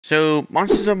So,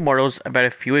 Monsters of Mortals about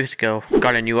a few weeks ago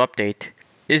got a new update.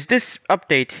 Is this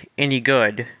update any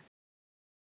good?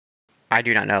 I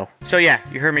do not know. So yeah,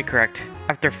 you heard me correct.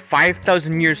 After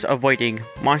 5,000 years of waiting,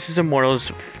 Monsters of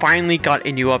Mortals finally got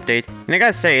a new update, and I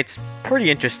gotta say, it's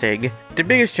pretty interesting. The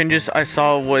biggest changes I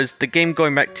saw was the game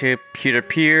going back to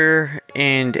peer-to-peer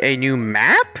and a new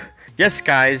map? Yes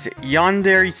guys,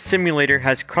 Yandere Simulator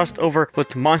has crossed over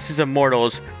with Monsters of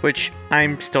Mortals, which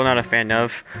I'm still not a fan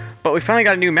of. But we finally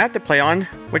got a new map to play on,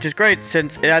 which is great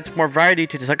since it adds more variety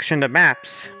to the selection of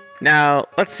maps. Now,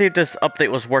 let's see if this update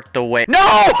was worth the wait.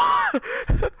 No!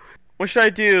 What should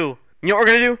I do? You know what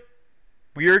we're gonna do?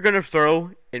 We're gonna throw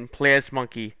and play as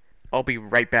Monkey. I'll be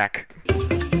right back.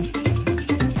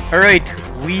 Alright,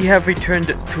 we have returned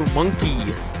to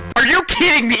Monkey. Are you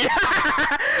kidding me?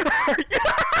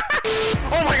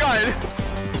 Oh my god!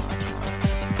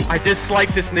 I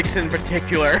dislike this Nixon in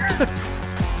particular.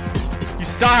 You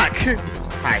suck!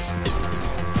 Hi.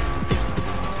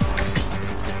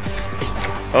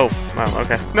 Oh, wow,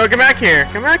 okay. No, come back here!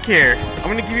 Come back here! I'm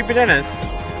gonna give you bananas.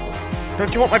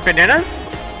 Don't you want my bananas?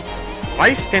 Why are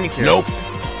you standing here? Nope.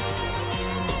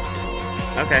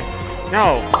 Okay.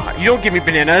 No, you don't give me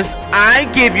bananas.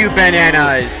 I give you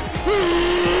bananas!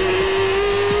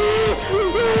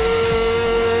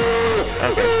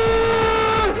 Okay.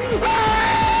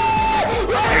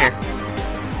 Come here.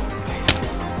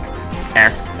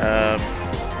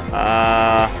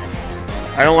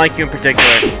 I don't like you in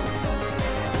particular.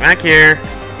 Back here.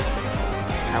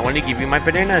 I want to give you my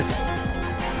bananas.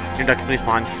 You're not please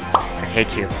spawn. I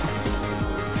hate you.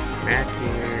 Back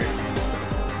here.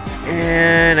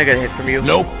 And I got a hit from you.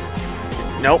 Nope.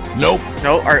 Nope. Nope.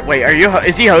 No. Wait. Are you?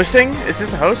 Is he hosting? Is this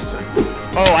the host?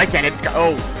 Oh, I can't. It's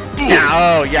oh. Yeah.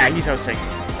 Oh, yeah. He's hosting.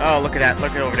 Oh, look at that.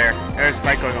 Look at over there. There's a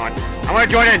fight going on. I want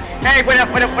to join in. Hey, what up?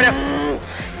 What up? What up?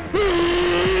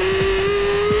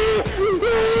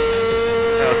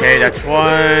 Okay, that's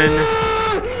one.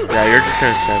 Yeah, you're just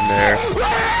gonna stand there.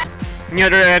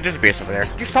 Yeah, there's a base over there.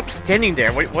 You stop standing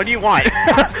there. What do you want?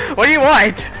 What do you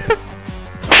want?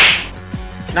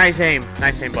 Nice aim,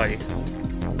 buddy.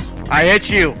 I hit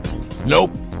you.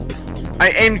 Nope. I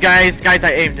aimed, guys. Guys,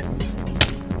 I aimed.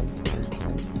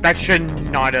 That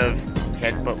should not have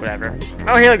hit, but whatever.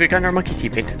 Oh, hey, look, we got another monkey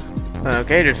teammate.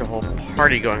 Okay, there's a whole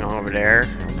party going on over there.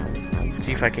 Let's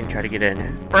see if I can try to get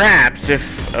in. Perhaps,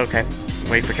 if... Okay,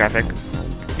 wait for traffic.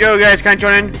 Yo, guys, can I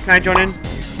join in? Can I join in?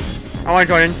 I want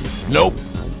to join in. Nope.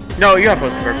 No, you have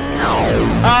both of them.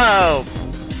 Oh!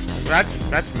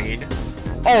 That's mean.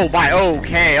 Oh, my,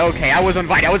 okay. I was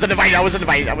invited.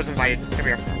 Come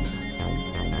here.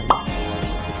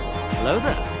 Hello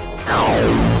there.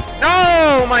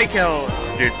 No, my kill.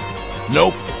 Dude.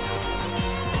 Nope.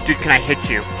 Dude, can I hit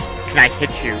you? Can I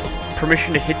hit you?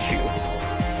 Permission to hit you.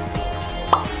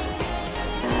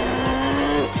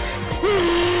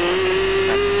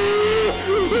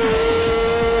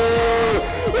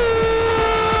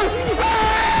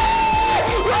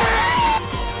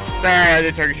 There,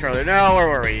 the turkey Charlotte. No, where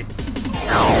were we?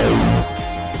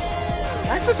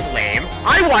 That's just lame.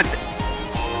 I want it.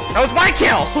 That was my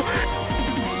kill.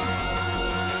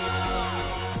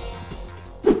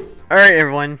 Alright,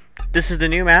 everyone. This is the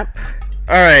new map.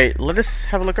 Alright, let us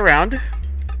have a look around.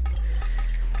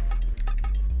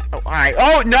 Oh, hi.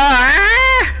 Oh, no!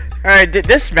 Ah! Alright,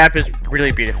 this map is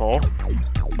really beautiful.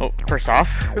 Oh, first off.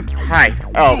 Hi.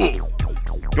 Oh.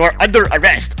 You are under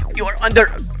arrest. You are under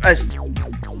arrest.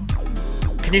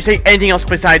 Can you say anything else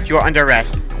besides you are under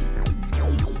arrest?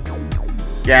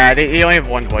 Yeah, they only have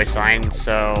one voice line,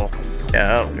 so...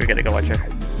 Yeah, we gotta go watch her.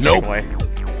 Nope. Anyway.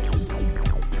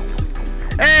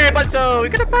 Hey, Bunzo! We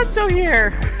got a Bunzo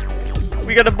here!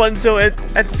 We got a Bunzo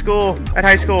at school, at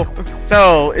high school.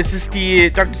 So, is this the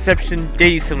Dark Deception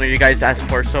Day Simulator you guys asked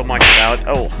for so much about?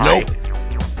 Oh, hi. Nope.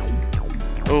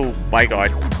 Oh, my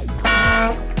god.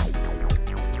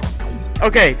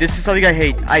 Okay, this is something I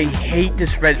hate. I hate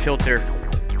this red filter.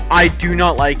 I do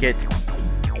not like it.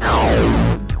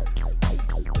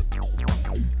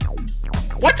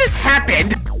 What just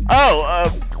happened? Oh,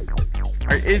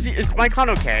 is my con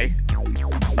okay?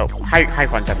 Oh, hi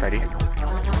Funtime Freddy.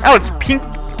 Oh, it's pink.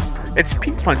 It's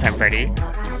pink Funtime Freddy.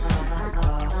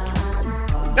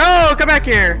 No, come back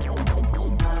here.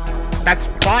 That's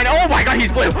fine. Oh my god,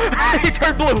 he's blue. He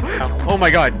turned blue. Oh my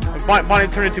god, Bon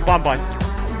turned into BonBon.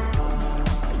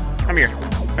 Come here,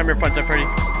 Funtime Freddy.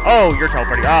 Oh, you're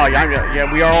teleporting. Oh,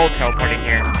 yeah, we are all teleporting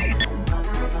here.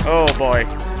 Oh boy.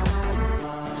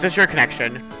 Is this your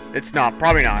connection? It's not.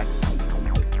 Probably not.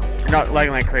 You're not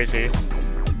lagging like crazy.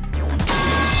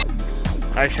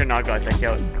 I should not got that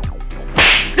kill.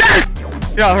 Yes!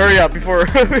 Yeah, hurry up before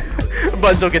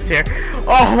Bunzo gets here.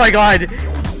 Oh my god!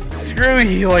 Screw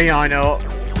you, Ayano.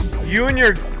 You and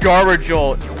your garbage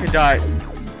ult can die.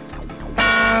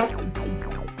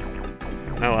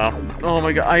 Oh well. Oh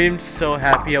my god, I am so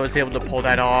happy I was able to pull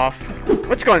that off.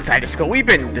 Let's go inside the school. We've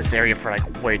been in this area for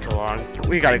like way too long.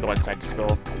 We gotta go inside the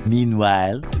school.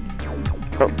 Meanwhile.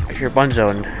 Oh, I hear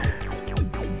Bunzone.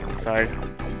 Sorry.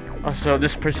 Also,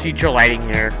 this procedural lighting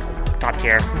here. Top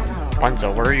tier.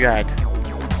 Bunzo, where are you at?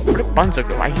 Where did Bunzo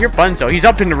go? I hear Bunzo. He's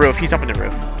up in the roof. He's up in the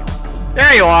roof.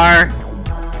 There you are!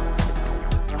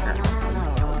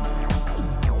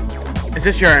 Is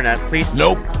this your internet, please?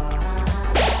 Nope.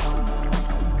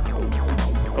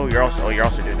 Oh, you're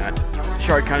also doing that.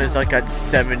 Shard count is like at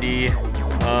 70.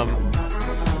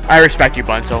 I respect you,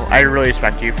 Bunzo. I really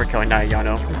respect you for killing that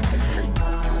Yano.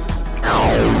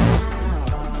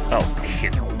 Oh,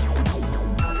 shit.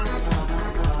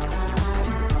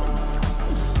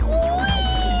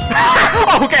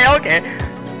 Okay.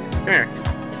 Come here.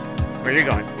 Where are you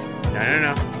going?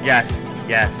 No. Yes.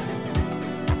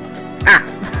 Ah!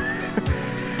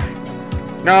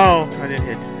 No, I didn't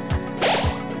hit.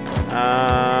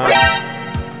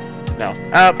 No.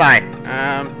 Bye.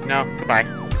 No, goodbye.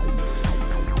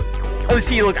 Oh,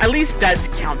 see, look, at least that's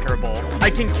counterable. I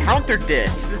can counter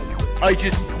this.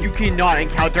 You cannot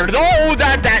encounter. No,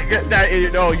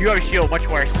 no, you have a shield, much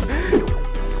worse.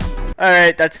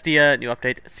 Alright, that's the new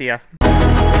update. See ya.